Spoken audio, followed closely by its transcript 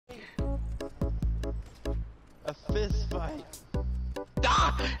fist fight.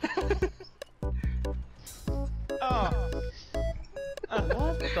 Ah! Oh.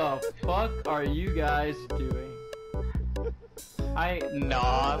 What the fuck are you guys doing?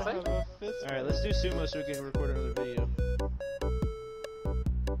 Nothing. Alright, let's do sumo so we can record another video.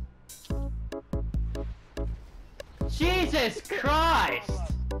 Jesus Christ!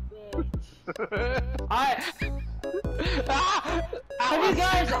 Have you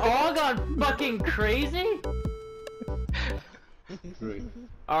guys all gone fucking crazy?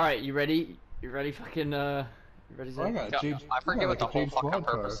 Alright, you ready? You ready fucking, you ready, Zach? I forget what the whole fucking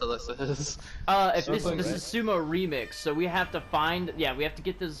purpose of this is. If this is sumo remix, so we have to find, yeah, we have to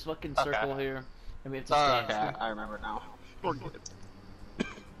get this fucking circle here, and we have to stand. Okay, I remember now. We're good.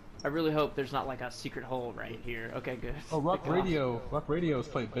 I really hope there's not like a secret hole right here. Okay, good. Oh, Rock Radio is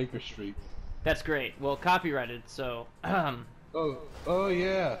playing Baker Street. That's great. Well, copyrighted, so Oh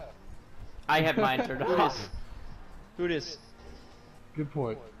yeah. I have mine turned off. Who dis? Good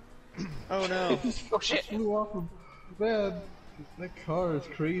point. Oh no. Oh shit. Flew off of, man, that car is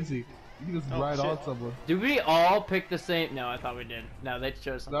crazy. You can just ride shit. on someone. Did we all pick the same? No, I thought we did. No, they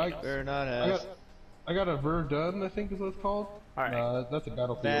chose something else. Better not have. I got a Verdun, I think is what it's called. Alright. That's a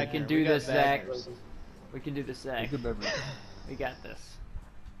battlefield. Back We can We do got this, Zach. baggers. We can do this, Zach. Good memory. We got this.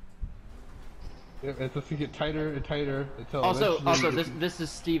 Yeah, it's just to get tighter and tighter until Also, eventually- this is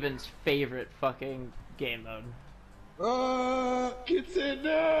Steven's favorite fucking game mode. Gets in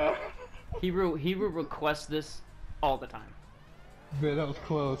now! He will request this all the time. Man, that was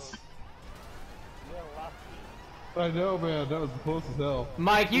close. I know, man, that was close as hell.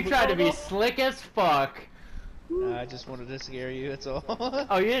 Mike, you tried to be slick as fuck. I just wanted to scare you, that's all.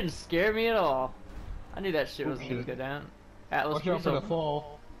 Oh, you didn't scare me at all. I knew that shit was gonna shit. go down. Atlas, Watch out please for the open.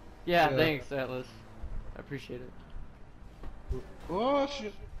 fall. Yeah, Yeah. thanks, Atlas. I appreciate it. Oh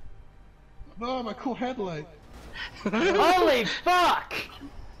shit! Oh, my cool headlight. Holy fuck!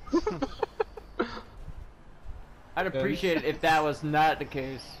 I'd appreciate it if that was not the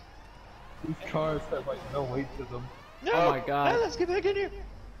case. These cars have like no weight to them. No! Oh my God. Let's get back in here!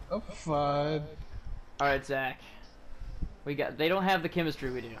 I'm fine. Alright, Zach. They don't have the chemistry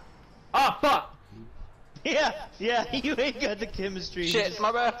we do. Oh, fuck! Yeah, you ain't got the chemistry. Shit, You just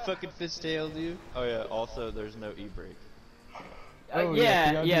my bad. Fucking fist-tailed you. Oh yeah, also there's no e-brake. Oh,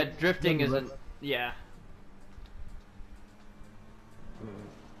 yeah, yeah, so you drifting gotta do- isn't, yeah.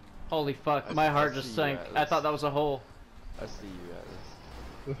 Holy fuck, my heart just see sank. you, I Atlas. thought that was a hole. I see you at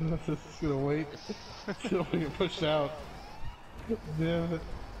this. This is gonna wait. Till we get pushed out. Damn it.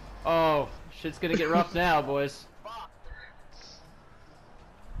 Oh, shit's gonna get rough now, boys.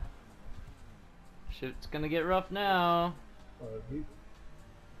 Shit's gonna get rough now.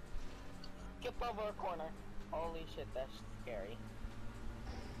 Skip over a corner. Holy shit, that's scary.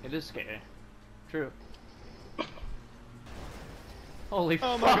 It is scary. True. Holy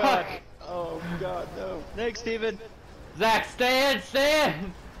Oh fuck! my god. Oh god, no. Next, Steven. Zach, stay in, stay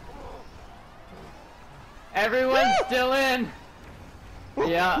in! Everyone's still in!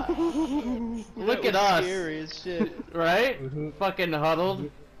 Yeah. Look at That was us. Scary as shit. Right? Mhm. Fucking huddled.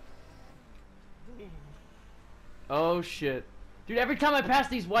 Oh shit. Dude, every time I pass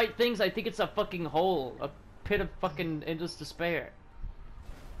these white things, I think it's a fucking hole. A pit of fucking endless despair.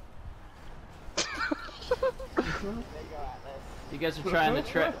 There you go, Atlas. You guys are trying the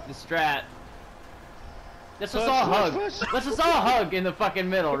strat. Let's just Push, all push, hug. push. Let's just all hug in the fucking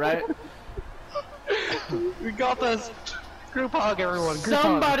middle, right? We got this. Group hug, everyone. Group hug.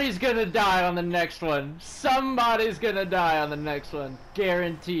 Somebody's gonna die on the next one. Somebody's gonna die on the next one.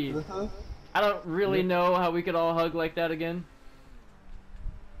 Guaranteed. I don't really know how we could all hug like that again.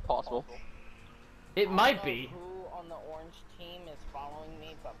 Possible. It might be. Who on the orange team is following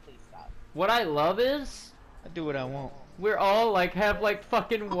me, but please stop. What I love is I do what I want. we're all like have like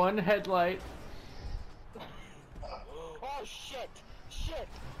fucking one headlight. Oh shit! Shit!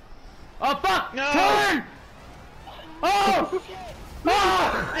 Oh fuck! No! Turn! Oh!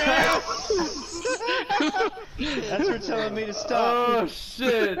 Oh! That's for telling me to stop. Oh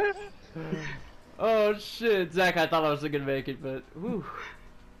shit! Oh shit! Zach, I thought I was gonna make it, but whew.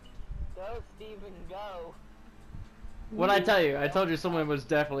 Go, Steven, go! What'd I tell you? I told you someone was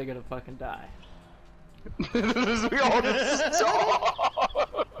definitely gonna fucking die. We all just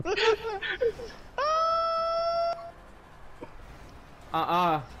stop.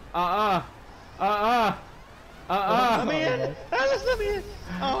 Let me in! Alice, let me in!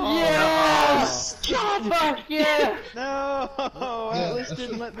 Oh, Yes! Fuck yeah! no! Alice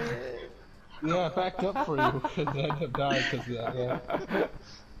didn't let me in. Yeah, I backed up for you because I ended up dying because of that. Yeah.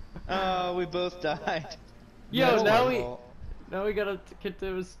 Oh, we both died. Yo, That's now my we fault. now we gotta get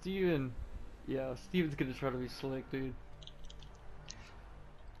to Steven. Yeah, Steven's gonna try to be slick, dude.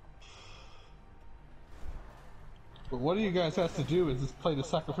 But what you guys have to do is just play the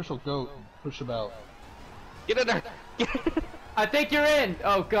sacrificial goat and push him out. Get in there! I think you're in!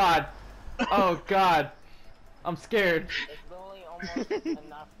 Oh god. Oh god. I'm scared. It's only almost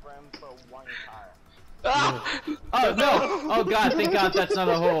enough room for one car. Ah! Oh no! Oh god, thank god that's not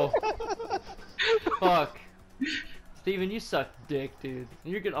a hole. Fuck. Steven, you suck dick, dude.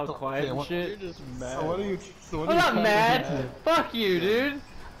 You're getting all quiet and You're shit. just mad. So what are you? So what I'm are you not mad! Fuck you, dude!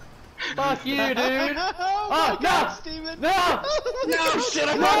 Fuck you, dude! Oh, no! Steven! No! No, shit,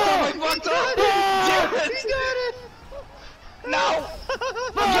 I fucked up! I fucked up! Damn it! He got it! No!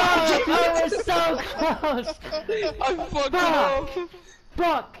 Fuck! I was so close! I fucked Fuck! up!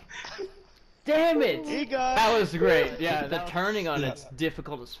 Fuck! Damn it! He got That was great. Yeah, the That was- turning on it's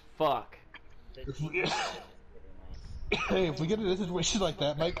difficult as fuck. Hey, if we get in a situation like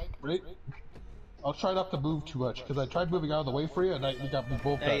that, Mike, right? I'll try not to move too much because I tried moving out of the way for you, and we got me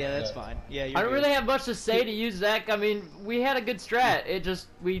both. Yeah, that's fine. Yeah, you're I don't good. really have much to say to use Zach. I mean, we had a good strat. It just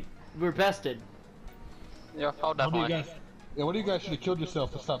we're bested. Yeah, I'll What do you definitely. guys? Yeah, what do you guys should have killed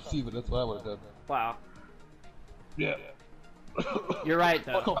yourself to stop Steven? That's what I would have done. Wow. Yeah. You're right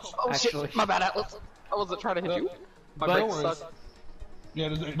though. Oh actually. shit, my bad, Atlas. I wasn't trying to hit you. My But- brakes worries. suck. Yeah,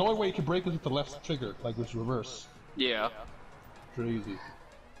 the only way you can break is with the left trigger, like it's reverse. Yeah. Pretty easy.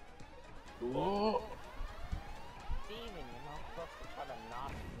 Steven, you're not supposed to try to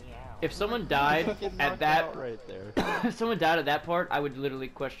knock me out. If someone died Get at knocked that, out right there. if someone died at that part, I would literally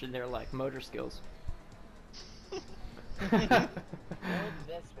question their like motor skills. Or this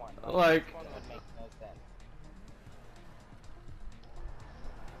one. Like- This one would make no sense.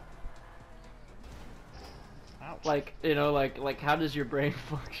 Ouch. Like, you know, like how does your brain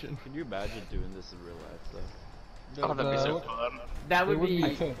function? Can you imagine doing this in real life though? Oh, that'd be so what- fun. That would It wouldn't be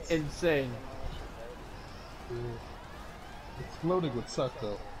make sense. insane. Exploding would suck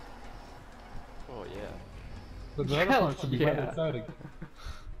though. Oh yeah. But the other Hell parts would be rather yeah. exciting.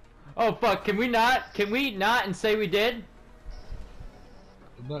 Oh fuck, can we not? Can we not and say we did?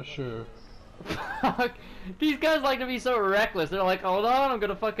 I'm not sure. Fuck. These guys like to be so reckless. They're like, hold on, I'm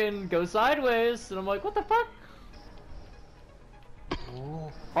gonna fucking go sideways. And I'm like, what the fuck?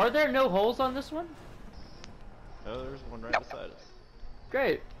 Oh. Are there no holes on this one? Oh, there's one right beside us.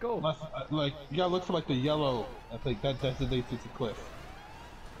 Great, cool. Like, you gotta look for like the yellow. I think that designates it's a cliff.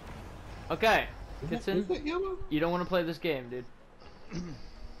 Okay, Is Kitson, that yellow? you don't want to play this game, dude. I'm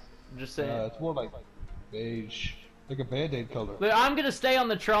just saying. It's more like beige, like a band-aid color. Look, I'm gonna stay on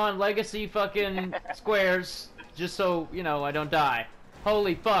the Tron Legacy fucking squares, just so, you know, I don't die.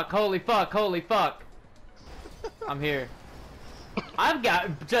 Holy fuck, holy fuck, holy fuck. I'm here. I've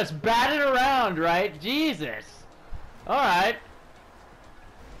got just batted around, right? Jesus. Alright.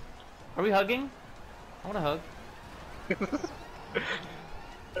 Are we hugging? I wanna hug.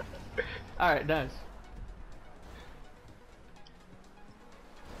 Alright, nice.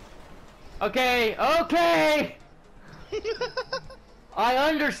 Okay, okay! I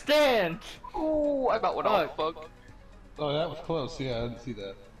understand! Ooh, I about went off. Fuck. Oh, that was close. Yeah, I didn't see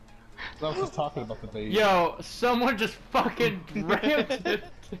that. I was just talking about the beige. Yo, someone just fucking rammed it.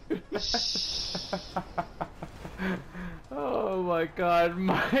 Oh my god,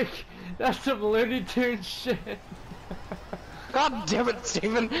 Mike, that's some Looney Tunes shit. God damn it,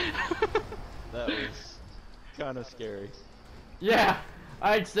 Steven! That was kind of scary. Yeah,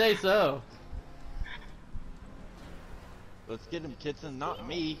 I'd say so. Let's get him, Kitson, not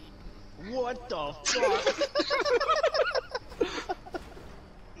me. What the fuck?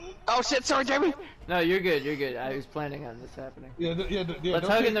 Oh shit, sorry, Jamie! No, you're good, you're good. I was planning on this happening. Yeah, yeah. Let's don't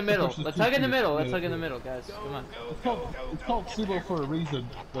hug take in the middle. person Let's too hug in the serious. middle. Let's Yeah, hug in the yeah. middle, guys. Come on. It's called sumo for a reason.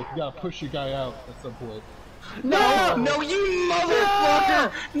 Like you gotta push your guy out at some point. No! No, you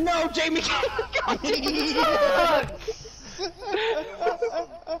motherfucker! No, Jamie! God damn it! Fuck!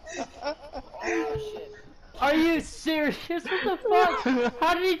 Oh shit. Are you serious? What the fuck?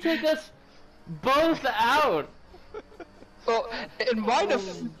 How did he take us both out? Well, in my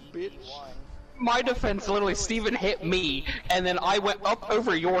Bitch. my defense, literally, Steven hit me, and then I went up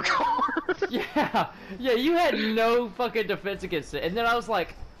over your car. Yeah, you had no fucking defense against it. And then I was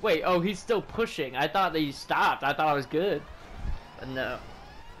like, wait, oh, he's still pushing. I thought that he stopped. I thought I was good. But no.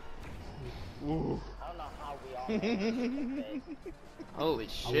 I don't know how we all know. Holy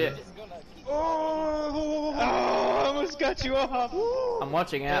shit. Just gonna keep Oh, I almost got you off. I'm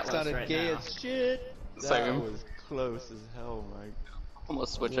watching That Atlas sounded right gay now. as shit. That Same. was close as hell, Mike. I'm gonna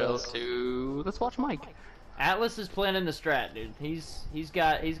switch out to. Let's watch Mike. Atlas is planning the strat, dude. He's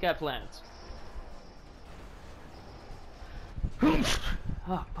got plans.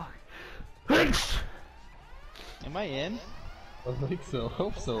 Oh fuck. Am I in? I think so.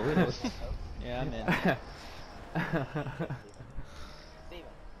 Hope so. Really. Yeah, I'm in. Steven.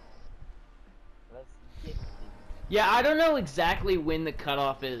 Let's get Steven. Yeah, I don't know exactly when the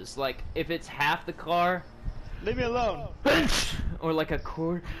cutoff is. Like, if it's half the car, Leave me alone. or like a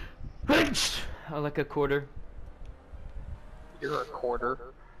quarter, or like a quarter. You're a quarter.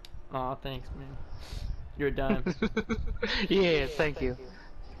 Aw, thanks, man. You're a dime. Yeah, thank you.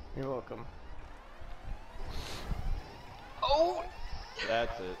 You're welcome. Oh!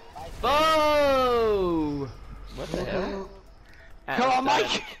 That's it. Oh! What the hell? Come on,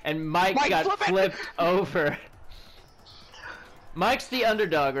 Mike! And Mike got flip it! flipped over. Mike's the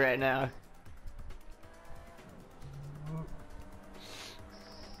underdog right now.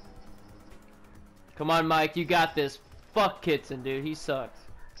 Come on, Mike, you got this. Fuck Kitson, dude. He sucks.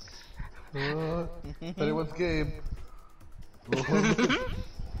 Anyone's game.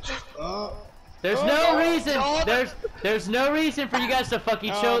 There's no reason. There's no reason for you guys to fuck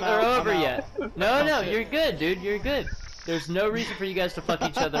each other over yet. No, you're good, dude. You're good. There's no reason for you guys to fuck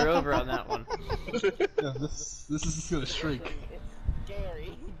each other over on that one. Yeah, this is just gonna shrink. It's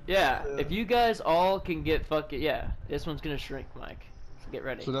scary. Yeah, if you guys all can get fucking this one's gonna shrink, Mike. So get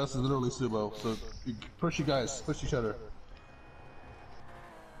ready. So that's literally sumo. So you push you guys, push each other.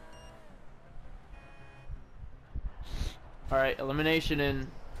 All right, elimination in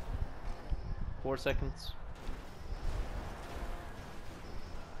 4 seconds.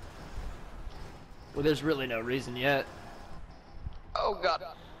 Well, there's really no reason yet. Oh god.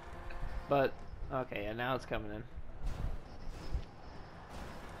 But okay, yeah, now it's coming in.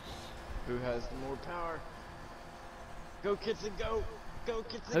 Who has more power? Go kids and go! Go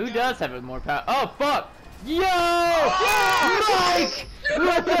kids and Who go! does have more power? Oh fuck! Yo! Mike!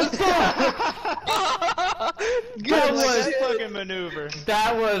 What the fuck? That was fucking maneuver.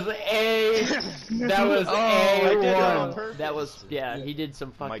 That was a I did it on one. purpose. That was he did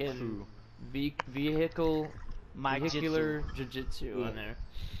some Mike fucking Fu. vehicular jiu-jitsu on there.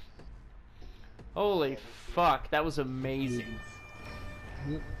 Holy fuck, that was amazing.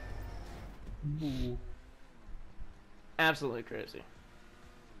 Yep. Ooh. Absolutely crazy.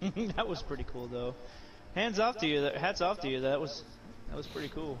 That was pretty cool though. Hats off to you. That was pretty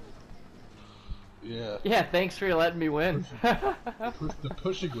cool. Yeah. Yeah, thanks for letting me win. The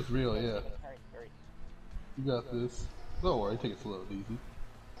pushing was real. Yeah. Hurry, hurry. You got this. Don't worry. Take it slow and easy.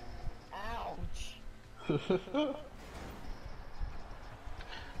 Ouch.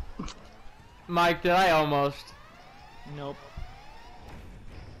 Mike, did I almost? Nope.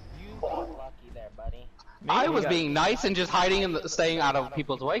 You got lucky there, buddy. I was got- being nice and just hiding and staying out of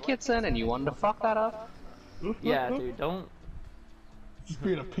people's way, Kitson, and you wanted to fuck that up? Yeah, dude, don't Just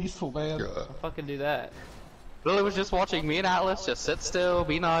being a peaceful man. fucking do that. Lily was just watching me and Atlas just sit still,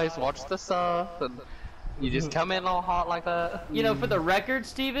 be nice, watch the stuff, and you just come in all hot like that. You know, for the record,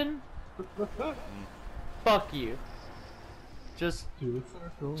 Steven, fuck you. Just Do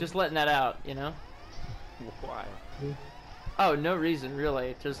a circle. letting that out, you know? Why? Oh, no reason,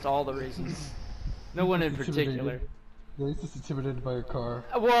 really. Just all the reasons. No one in particular. Yeah, he's just intimidated by your car.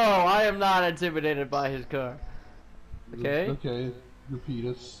 Whoa, I am not intimidated by his car. Okay? Okay. Repeat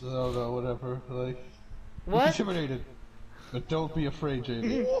us. I don't know. Whatever. Like. He's What? intimidated. But don't be afraid,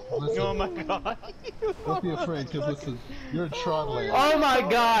 JD. Listen, Oh my god. don't be afraid, because listen, you're in Tron land. Oh my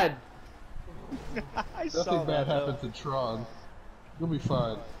god! I saw Nothing bad that, though. happens in Tron. You'll be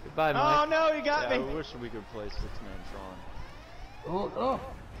fine. Goodbye, Oh Mike. no, he got Yeah, I me. wish we could play six-man Tron. Oh.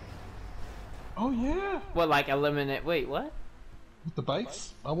 Oh yeah. What, like eliminate? Wait, what? With the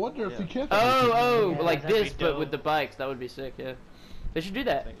bikes? I wonder if Yeah. you can. Oh, Yeah, like that'd this, be but dope. with the bikes. That would be sick, yeah. They should do I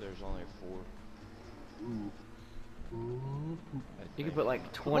that. think there's only 4. Ooh. You could put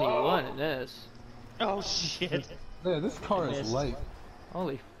like 21 in this. Oh shit. Man, this car is Missed. light.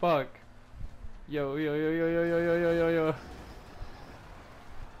 Holy fuck. Yo.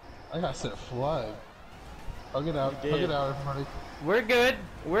 I got set flying. Hug it out. You Hug did. it out, everybody. We're good.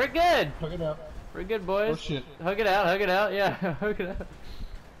 We're good. Hug it out. We're good, boys. Oh shit. Hug it out. Hug it out. Yeah, hug it out.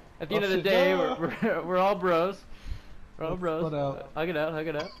 At the Oh, end of the shit, day, no. we're all bros. We're all Let's bros. split out. Hug it out. Hug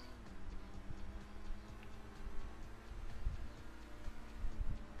it out.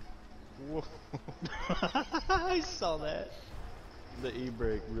 Whoa. I saw that. The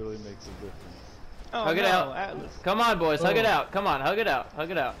e-brake really makes a difference. Oh, Hug it no, out. Atlas. Come on, boys. Hug it Oh. out. Come on. Hug it out.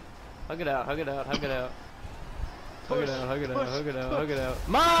 Hug it out. Hug it out. Hug it out. Hug it out. Hug it Push, out. Hug it out. push, Hug it out. push. Hug it out.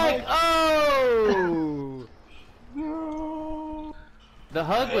 Mike! Oh! No. The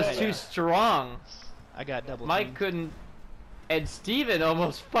hug was Yeah. too strong. I got double. Mike teamed. couldn't. And Steven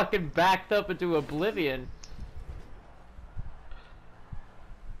almost fucking backed up into oblivion.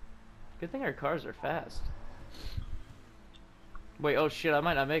 Good thing our cars are fast. Wait, oh shit, I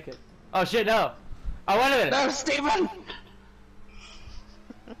might not make it. Oh shit, no! Oh, wait a minute! No, Steven!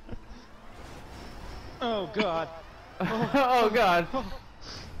 Oh god. Oh god.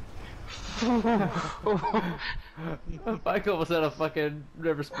 Michael was at a fucking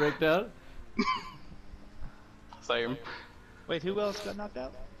nervous breakdown. Same. Wait, who else got knocked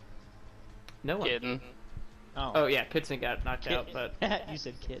out? No one. Kidding. Oh yeah, Kitson got knocked out, but You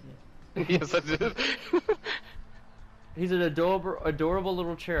said kitten. Yes, I did. he's an adorable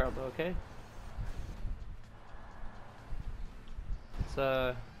little cherub. Okay.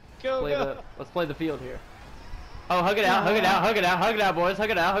 Let's let's play the field here. Oh, hug it out, hug it out, hug it out, hug it out, boys, hug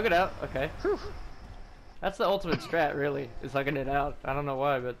it out, hug it out. Okay. That's the ultimate strat, really, is hugging it out. I don't know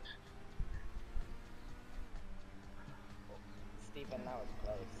why, but Steven, that was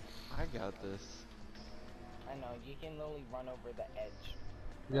close. I got this. I know, you can literally run over the edge.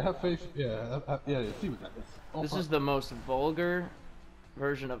 Yeah, have faith. Yeah, see what that is. Oh, this fuck. is the most vulgar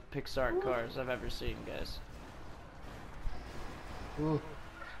version of Pixar cars I've ever seen, guys. Ooh.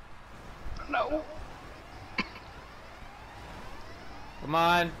 No. Come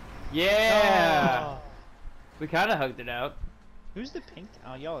on. Yeah! Oh. We kind of hugged it out. Who's the pink?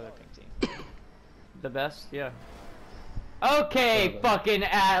 Oh, y'all are the pink team. The best, yeah. Okay, fucking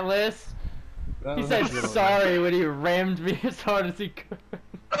Atlas! That He was said a good one. sorry when he rammed me as hard as he could.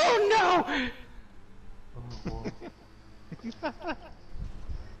 Oh no!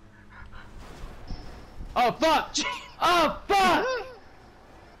 Oh fuck! Oh fuck!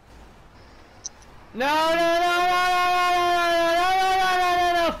 No, no, no, no, no, no, no, no, no, no,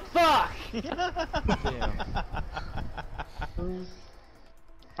 no, no, fuck! Damn.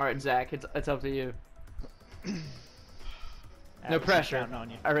 Alright, Zach, it's up to you. No Atlas is pressure counting on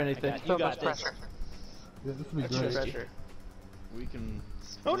you. or anything. You got this. Pressure. Yeah, this would be No great. pressure. We can.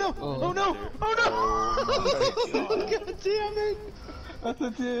 Oh no! Oh no! Oh no! God damn it! That's a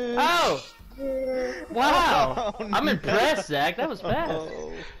dig. Oh! Wow! Oh, I'm no. impressed, Zach. That was fast.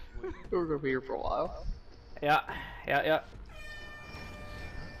 Oh. We're gonna be here for a while. Yeah, yeah, yeah.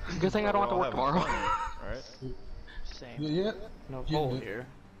 Good thing I don't have to We work all have tomorrow. fun, Right? Same. Yeah. No Get hole it. here.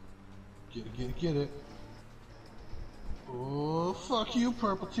 Get it. Oh, fuck you,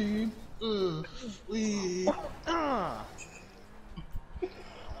 purple team. Wee. Ah.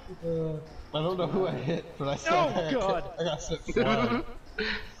 I don't know who I hit, but I saw Oh, God. I got set flying.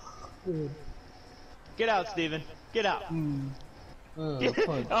 Get out, Steven. Get out. Fun.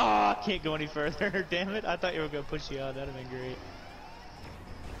 Oh, I can't go any further. Damn it. I thought you were going to push you out. That'd have been great.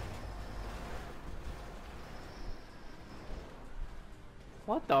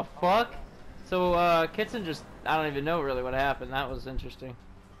 What the fuck? So, Kitson just, I don't even know really what happened. That was interesting.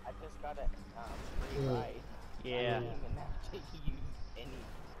 I just got a free Yeah. ride. I Yeah. didn't even have to use any.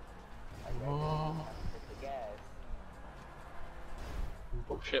 I didn't even have to put the gas.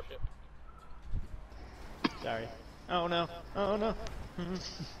 Oh shit. Sorry. Oh no. Oh no.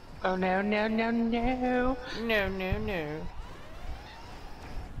 Oh no, no, no, no. No, no, no.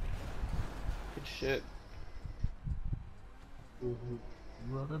 Good shit.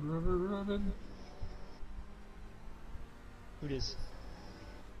 Running. Who dis?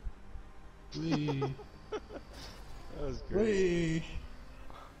 Wee. That was great. Wee.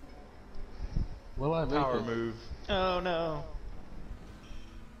 Well, I make Power it. move. Oh no.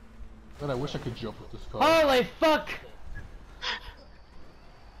 But I wish I could jump with this car. Holy fuck!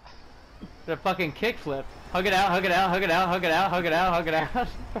 The fucking kickflip. Hug it out, hug it out, hug it out, hug it out, hug it out, hug it out.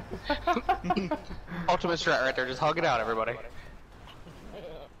 Ultimate strat right there. Just hug it out, everybody.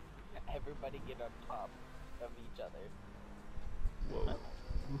 Everybody get on top of each other. Whoa.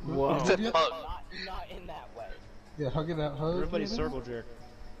 Whoa. It's a hug. Not in that way. Yeah, hug it out, hug. Everybody it out. circle jerk.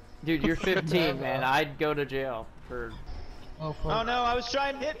 Dude, you're 15, man. I'd go to jail for... Oh, fuck. Oh no, I was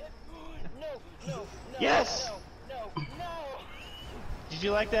trying to hit. No, no, no. Yes! No, no. Did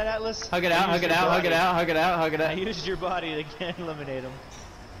you like that, Atlas? Hug it out, hug it out, hug it out, hug it out, hug it I out. used your body to eliminate him.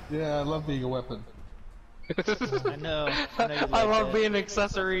 Yeah, I love being a weapon. I know. I know you like I love that. being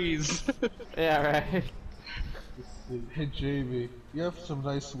accessories. Yeah, right. Let's see. Hey, Jamie, you have some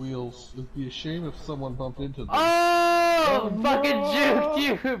nice wheels. It'd be a shame if someone bumped into them. Oh! Fucking juked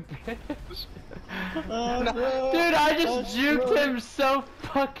you, bitch! Dude, I just juked him so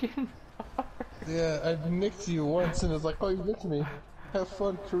fucking hard. Yeah, I nicked you once and it's like, oh, you nicked me. Have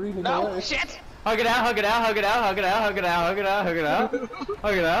fun careening No, away. shit! Hug it out, hug it out, hug it out, hug it out, hug it out, hug it out, hug it out,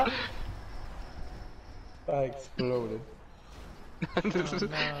 hug it out. I exploded. Oh,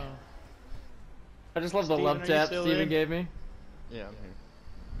 no. I just love the Steven, love are you tap still Steven there? gave me. Yeah, I'm here.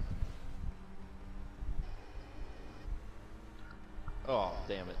 Oh,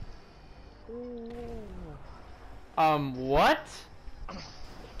 damn it. What?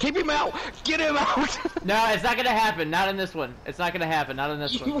 Keep him out! Get him out! No, it's not gonna happen. Not in this one. It's not gonna happen. Not in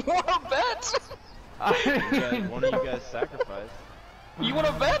this You one. wanna bet? One of you guys sacrificed. You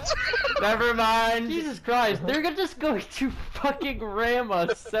wanna bet? Never mind. Jesus Christ. They're just going to fucking ram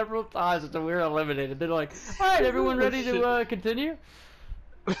us several times until we're eliminated. They're like, alright, everyone ready to continue?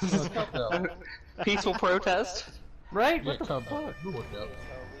 Peaceful protest. Right? Yeah, What the calm fuck? down. We'll work out. So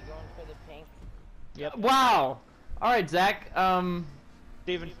we going for the pink? Yep. Wow. Alright, Zach.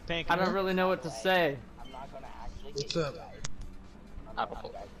 Steven, pink. I don't really know what to say. I'm not gonna actually What's get up? you guys. I You don't know.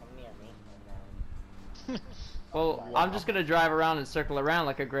 guys come near me, and then... Well, I'm just gonna drive around and circle around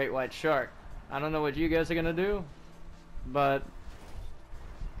like a great white shark. I don't know what you guys are gonna do, but...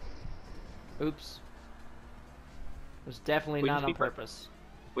 Oops. It was definitely We not just on be fri- purpose.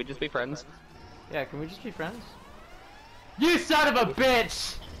 We just be friends. Yeah, can we just be friends? You son of a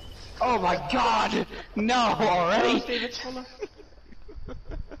bitch! Oh my god! No, already?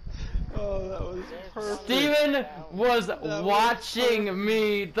 Oh, that was perfect. Steven was watching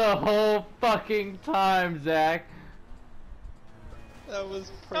me the whole fucking time, Zach. That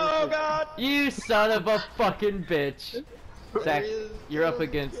was perfect. Oh god! You son of a fucking bitch. Zach, he is. you're Get up him,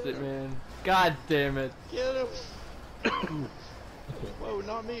 against get it, him. man. God damn it. Get him. Whoa,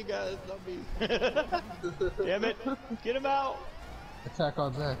 not me, guys, not me. Damn it! Get him out! Attack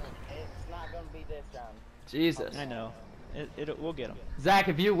on Zach. It's not gonna be this round. Jesus. I know. We'll get him. Zach,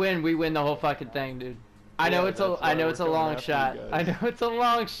 if you win, we win the whole fucking thing, dude. I know Yeah, it's a that's I why know we're it's a coming long after shot. you I guys. know it's a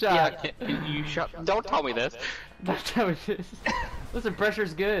long Yeah, shot. you shut. Don't tell me this. That's how it is. Listen,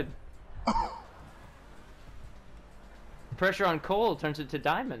 pressure's good. Pressure on coal turns into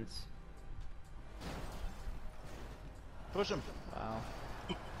diamonds. Push him. Wow.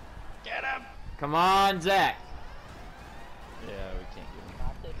 Get him! Come on, Zach. Yeah, we can't get him.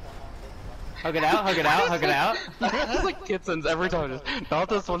 Not this one, not this one. Hug it out, hug it out, hug it out. It's like kittens every time. Just, not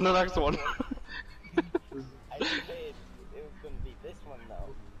this one, the next one. I didn't say it was gonna be this one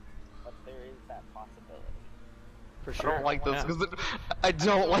though, but there is that possibility. For I sure. don't like this Yeah. because I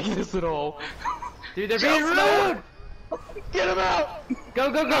don't like this at all. Dude, they're being Just no. rude! Get him out!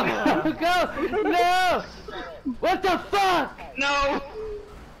 Go, go, go, go, go! No! What the fuck? No!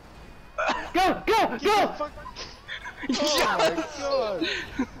 Go, go, go! Yes! God.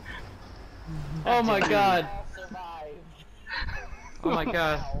 Oh my god. I'll survive. Oh my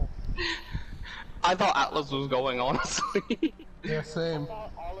god. I thought Atlas was going, honestly. Yeah, I same.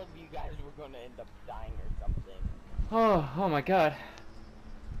 thought all of you guys were gonna end up dying or something. Oh my god.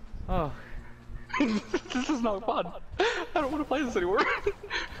 Oh. This is not fun. I don't want to play this anymore.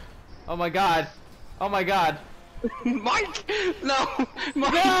 Oh my god. Oh my god. Mike! No!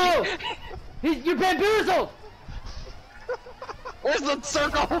 Mike! No! You're bamboozled! Where's the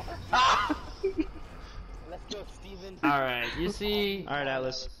circle? Ah! Let's go, Steven. Alright, you see... Alright,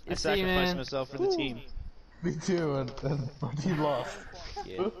 Atlas. I You see, sacrificed man? myself for the team. Me too, and my team lost.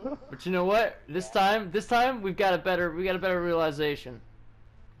 Yeah. But you know what? This time we've got a better realization.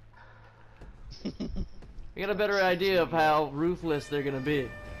 We got a better idea of how ruthless they're gonna be.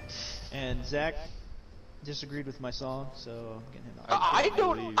 And Zach disagreed with my song, so I'm getting him out.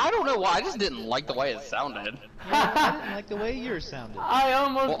 I don't know why, I just didn't like the way it sounded. I didn't like the way yours sounded. I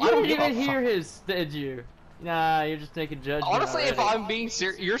almost Well, I you don't didn't give a even hear fuck. his, did you? Nah, you're just making judgment. Honestly, if already. I'm being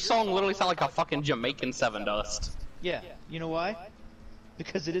serious, your song literally sounds like a fucking Jamaican Seven Dust. Yeah, you know why?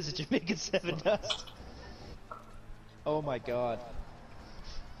 Because it is a Jamaican 7 Dust. Oh my god.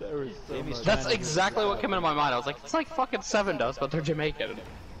 There was so Amy's much. That's trying to- exactly what came into my mind. I was like, it's like fucking Seven Dust, but they're Jamaican.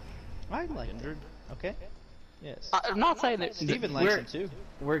 I like it. Okay. Yes. I'm not saying that. Steven likes we're- him too.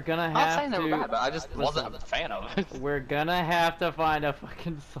 We're gonna I'm not have saying they were to. bad, but I just wasn't a fan of it. We're gonna have to find a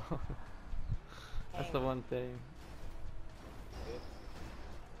fucking song. That's the one thing.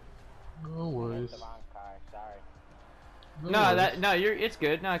 No worries. The wrong car, sorry. No, it's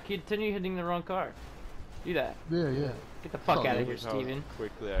good. No, continue hitting the wrong car. Do that. Yeah, yeah. Get the fuck Oh, out of yeah. here, Look how Steven.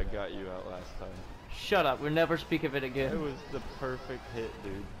 quickly I got you out last time. Shut up. We'll never speak of it It again. was the perfect hit,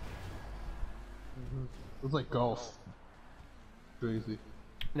 dude. It was like golf. Crazy.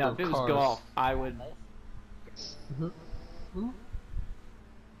 No, if it was cars. golf, I would. Mhm. Mhm.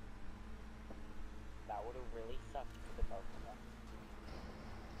 That would have really sucked for the both of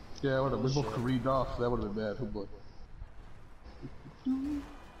us. Yeah, we both careened off, so that would have been bad. Who boy?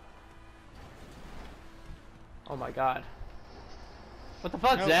 Oh my god. What the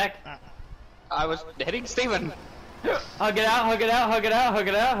fuck, Nope. Zach? I was hitting Steven. Hug it out, hug it out, hug it out, hug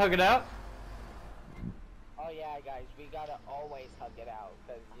it out, hug it out. Oh yeah, guys, we gotta always hug it out,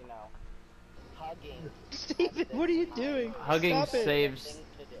 cause you know, hugging. Steven, what are you doing? Hugging Stop it. saves Thing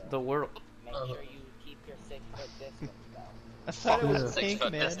to do. the world. Make sure you keep your 6-foot distance though. I thought it was Yeah. pink, 6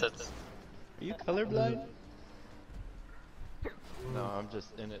 foot man. distance. Are you colorblind? No, I'm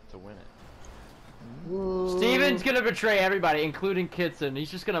just in it to win it. Whoa. Steven's gonna betray everybody, including Kitson. He's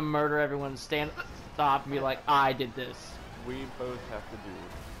just gonna murder everyone, stand stop and be like, I did this. We both have to do.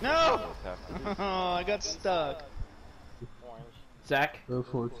 No! We both have to do. Oh, I got stuck. Orange. Zach,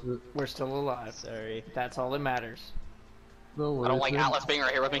 Unfortunate. we're still alive. Sorry. That's all that matters. No way. I don't like Atlas being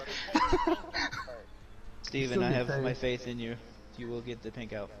right here with me. Steven, I have my faith in you. You will get the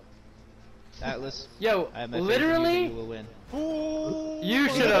pink out. Atlas, Yo, I have my faith in literally, you that you will win. you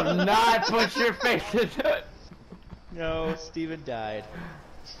should have not put your faith into it. No, Steven died.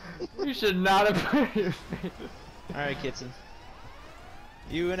 You should not have put your faith. Alright, Kitson.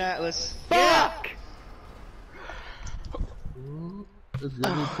 You and Atlas. Fuck! It's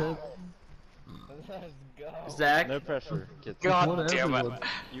gonna be tough. Let's go. Zach, No pressure. Get God One damn it. everyone.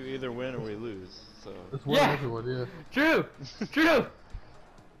 You either win or we lose. So It's one Yeah. everyone, yeah. true, true.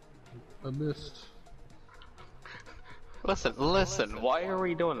 I missed. Listen, why are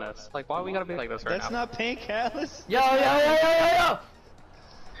we doing this? Like, why we gotta be like this right That's now? not pink, Atlas. Yo, yo, yo, yo, yo, yo!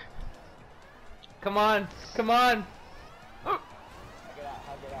 Come on, come on. Hug it out,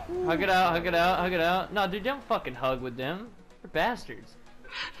 hug it out. Hug it out, hug it out, hug it out. No, dude, don't fucking hug with them. They're bastards.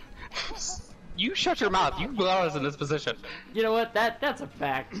 You shut your mouth. You put us in this position. You know what? That's a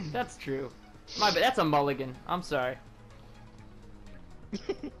fact. That's true. That's a mulligan. I'm sorry.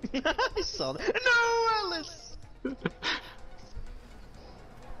 I saw that. No, Atlas.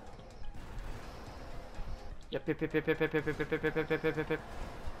 Yep, yep, yep, yep, yep, yep, yep, yep, yep, yep, yep, yep, yep, yep.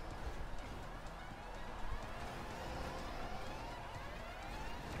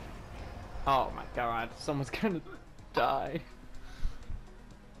 Oh my god, someone's gonna die.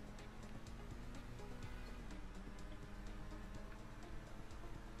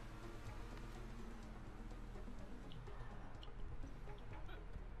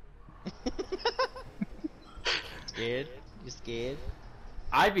 Scared? You scared?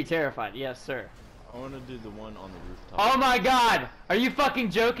 I'd be terrified, yes sir. I want to do the one on the rooftop. Oh my god! Are you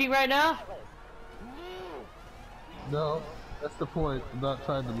fucking joking right now? No, that's the point. I'm not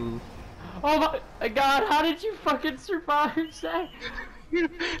trying to move. Oh my god, how did you fucking survive that?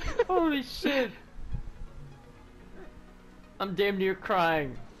 Holy shit. I'm damn near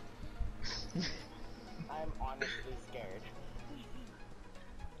crying. I'm honestly scared.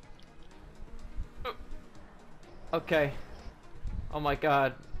 Okay. Oh my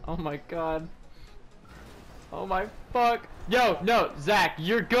god. Oh my god. Oh my fuck. Yo, no, Zach,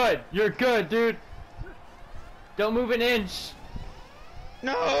 you're good. You're good, dude. Don't move an inch.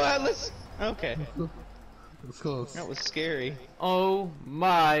 No, Atlas. Okay, It's close. that was scary. Oh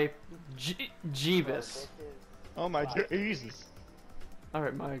my Jeebus. This is Oh my Jesus.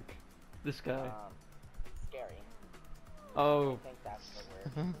 Alright, Mike. This guy. scary. Oh. I think that's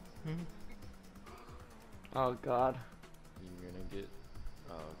the word. Oh god. You're gonna get.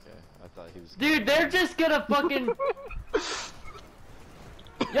 Oh, okay. I thought he was. Dude, they're just gonna fucking.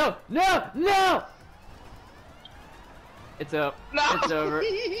 Yo, no, no! It's up. No! It's over.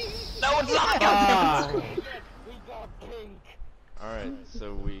 No, it's not. Ah. We got pink. Alright,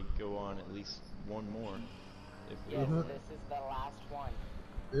 so we go on at least one more. If we, Yes, this is the last one.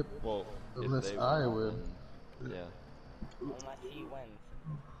 Yep. well, if Unless they I win, win. then- Yeah. Unless he wins.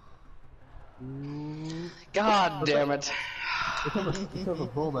 God damn it. Become a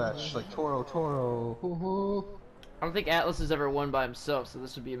bull match, like Toro Toro. Hoo hoo. I don't think Atlas has ever won by himself, so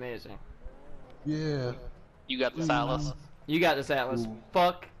this would be amazing. Yeah. You got this, Atlas. You got this, Atlas. Ooh.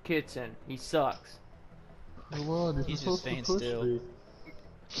 Fuck Kitson. He sucks. Come on, you're He's supposed just staying to push still. me. You're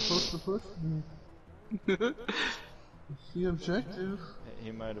supposed to push me. It's the objective.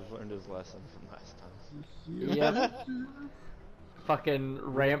 He might have learned his lesson from last time. It's the Yeah. objective. Fucking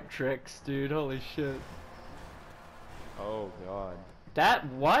ramp tricks, dude. Holy shit. Oh god. That,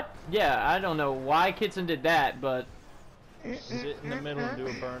 what? Yeah, I don't know why Kitson did that, but... Sit in the middle and do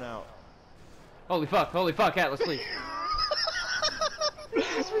a burnout. Holy fuck, Atlas, please.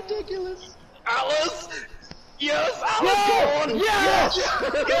 This is ridiculous. Atlas! Yes, Atlas, go on! Yes!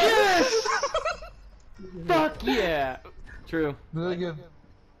 Yes! Fuck yeah! True. Then again,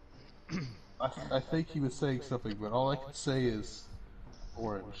 I think he was saying something, but all I can say is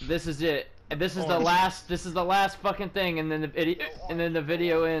orange. This is it. And this is the last fucking thing, and then the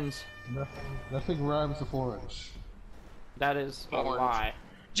video ends. Nothing rhymes with orange. That is a Orange. lie.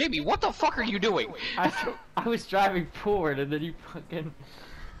 JB, what the fuck are you doing? I was driving forward, and then you fucking...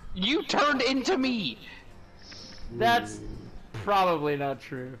 You turned into me! That's probably not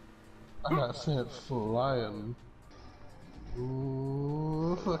true. I'm not saying flying.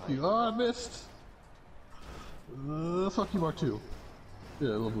 Ooh, fuck you. Oh, I missed. Fuck you, Mark 2. Yeah, a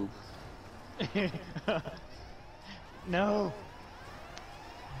little move. No.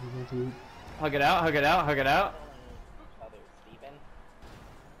 Hug it out, hug it out, hug it out. Steven.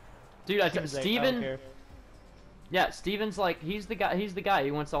 Dude, He was like, I don't Steven. care. Yeah, Steven's like, he's the guy. He's the guy.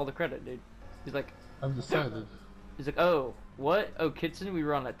 He wants all the credit, dude. He's like, I'm decided. he's like, oh, what? Oh, Kitson, we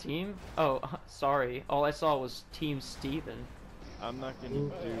were on a team. Oh, sorry. All I saw was Team Steven. I'm not gonna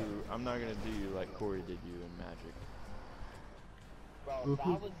do you like Corey did you in Magic. Bro,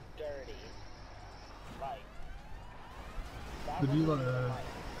 that was dirty. Like, that Did you wasn't like, like,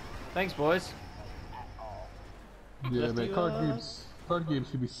 Thanks, boys. at all. Yeah, Let's man, do, card games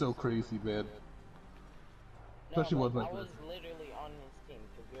can be so crazy, man. Especially No, ones like, like I that. was literally on his team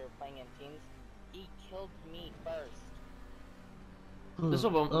because we were playing in teams. He killed me first.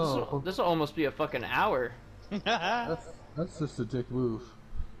 This will almost be a fucking hour. That's just a dick move.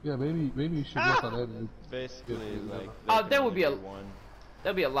 Yeah, maybe you should work on editing. Basically, like. There would be a one.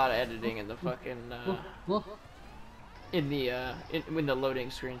 there'll be a lot of editing in the fucking Well, in the loading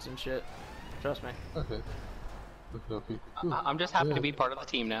screens and shit. Trust me. okay. Okay. Cool. I'm just happy to be part of the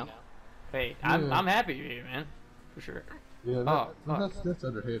team now. Hey, Yeah. I'm happy you're here, man. For sure. Yeah, Oh, that's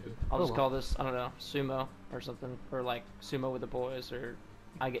underhanded. I'll just Oh, call this, I don't know, sumo or something, or like sumo with the boys, or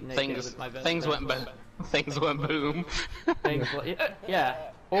I get naked Things with my best things friend. went things went boom. Things yeah.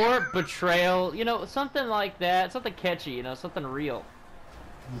 Or betrayal, you know, something like that, something catchy, you know, something real.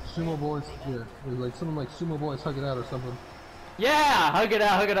 Sumo boys, yeah, like something like sumo boys hug it out or something. Yeah, hug it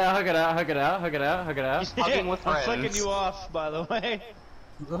out, hug it out, hug it out, hug it out, hug it out, hug it out. Hugging with I'm friends. flicking you off, by the way.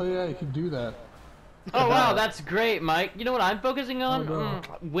 Oh yeah, you can do that. Oh wow, that's great, Mike. You know what I'm focusing on? Oh, no.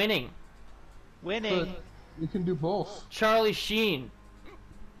 Winning. Winning. But you can do both. Charlie Sheen.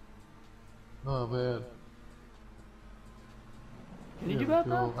 Oh man. Can you do There both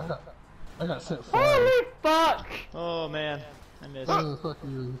we go. though? I got set fire. Holy fuck! Oh man, I missed. Oh, fuck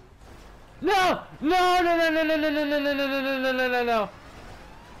you. No! No! No! No! No! No! No! No! No! No! No! No! No! No! No! No!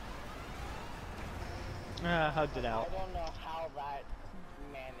 Ah, hugged it I out. don't know how that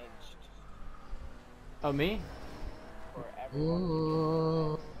managed Oh me? for everyone.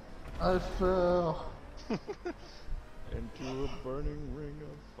 Oh, I fell. Into a burning ring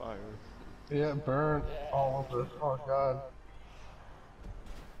of fire. Yeah, burnt all over. Oh god.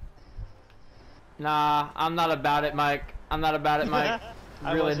 Nah, I'm not about it, Mike. I'm not about it, Mike.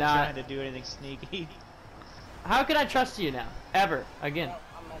 I Really wasn't not. trying to do anything sneaky. How can I trust you now? Ever again?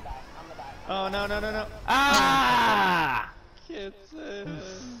 I'm gonna die. I'm gonna die. Oh no no no no! Ah! Kitson.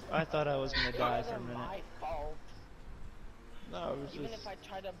 I thought I was gonna die for a minute. My fault. No, it was Even just if I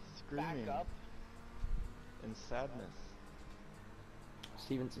try to screaming. back up, in sadness.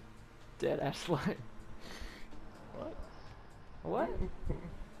 Steven's a dead ass line. What? What?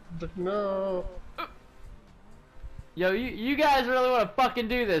 No. Yo, you guys really want to fucking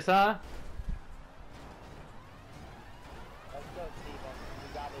do this, huh? let's go, Steven.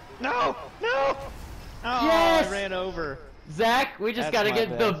 We gotta do No no! Oh, Yes! I ran over. Zach, we just That's gotta my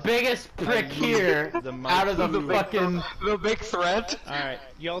get the bad. biggest prick here The out of the mic- fucking. The big threat. All right,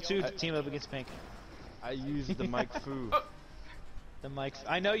 y'all two team up against Pink. I used the mic foo. The mic.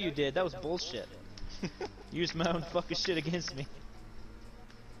 I know you did. That was bullshit. Used my own fucking shit against me.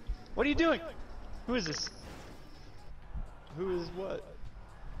 What are you doing? Who is this? Who is what?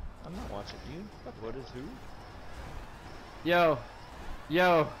 I'm not watching you. What is who? Yo,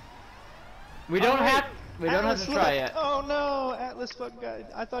 we don't have to try yet. Oh no, Atlas fucking died.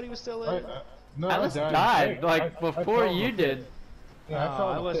 I thought he was still in. No, Atlas I died like I before fell in you the did. pit. Yeah, Oh, fell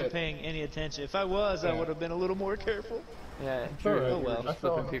in I the wasn't pit. paying any attention. If I was, I would have been a little more careful. Yeah, It's true. alright. Oh, well. I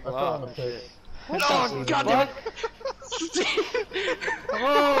fell Flipping in- people I fell in off the and pit. shit. Oh god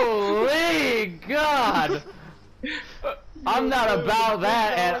Holy God! I'm not about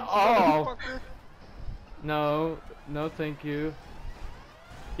that at all. No, thank you.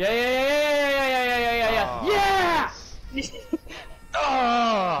 Yeah!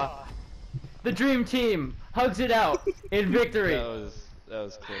 Oh! The dream team hugs it out in victory. That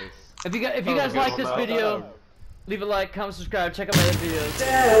was close. If you guys like this video, leave a like, comment, subscribe, check out my other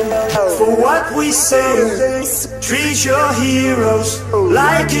videos. For what we say, treat your heroes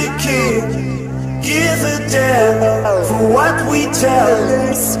like a king. Give a damn for what we tell.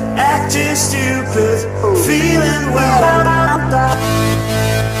 Acting stupid, feeling well.